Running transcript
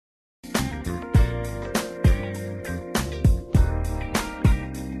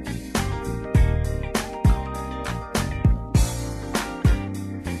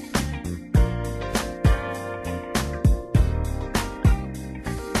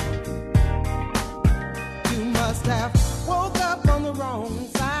have woke up on the wrong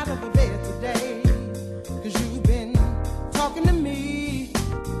side of the bed today. 'Cause you've been talking to me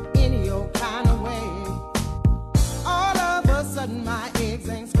any old kind of way. All of a sudden my eggs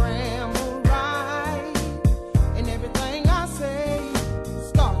ain't scrambled right, and everything I say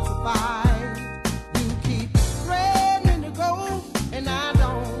starts to fight. You keep threatening to go, and I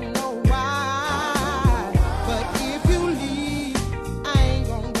don't know why. But if you leave, I ain't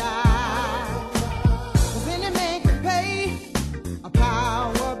gonna die. 'Cause any man can pay a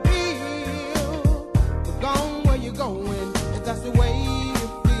power bill for going where you're going, if that's the way you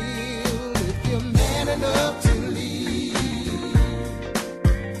feel. If you're man enough to leave,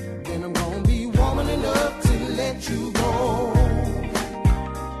 then I'm gonna be woman enough to let you go.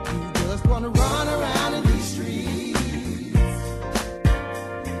 You just wanna run around in these streets,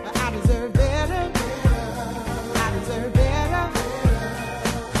 but I deserve better. I deserve better.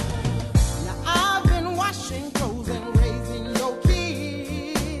 Now I've been washing clothes and raising your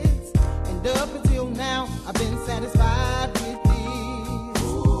kids, and up until now I've been satisfied with this.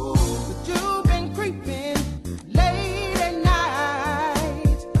 But you've been creeping late at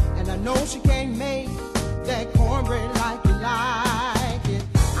night, and I know she can't make that cornbread like you like it.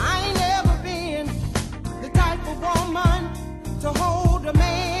 I ain't never been the type of woman to hold a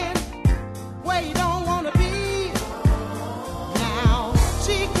man where you don't wanna be. Now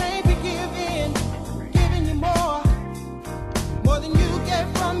she can't be giving you more than you get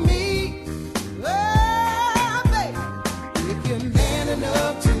from me. Oh, baby, if you're man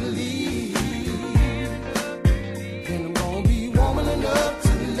enough to leave, then I'm gonna be woman enough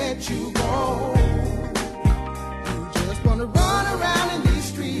to let you go. You just wanna run around in these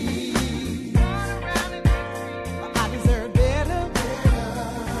streets, but I deserve better.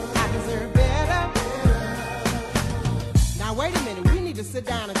 I deserve better. Now wait a minute, we need to sit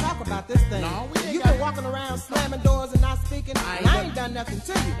down and talk about this thing. No, we ain't You've got- been walking around slamming doors and not speaking, and I ain't done nothing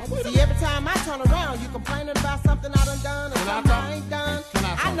to you. wait a See, every time I turn around, you complaining about something I done done or Can I something talk? I ain't done. Can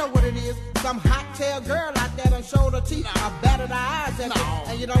I I talk? know what it is. Some hot tail girl out there done showed her teeth, I battered her eyes at No.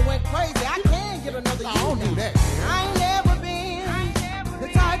 you, and you done went crazy. I can get another No, you don't do now. that. I ain't never been the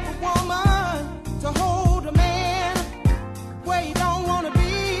type of woman to hold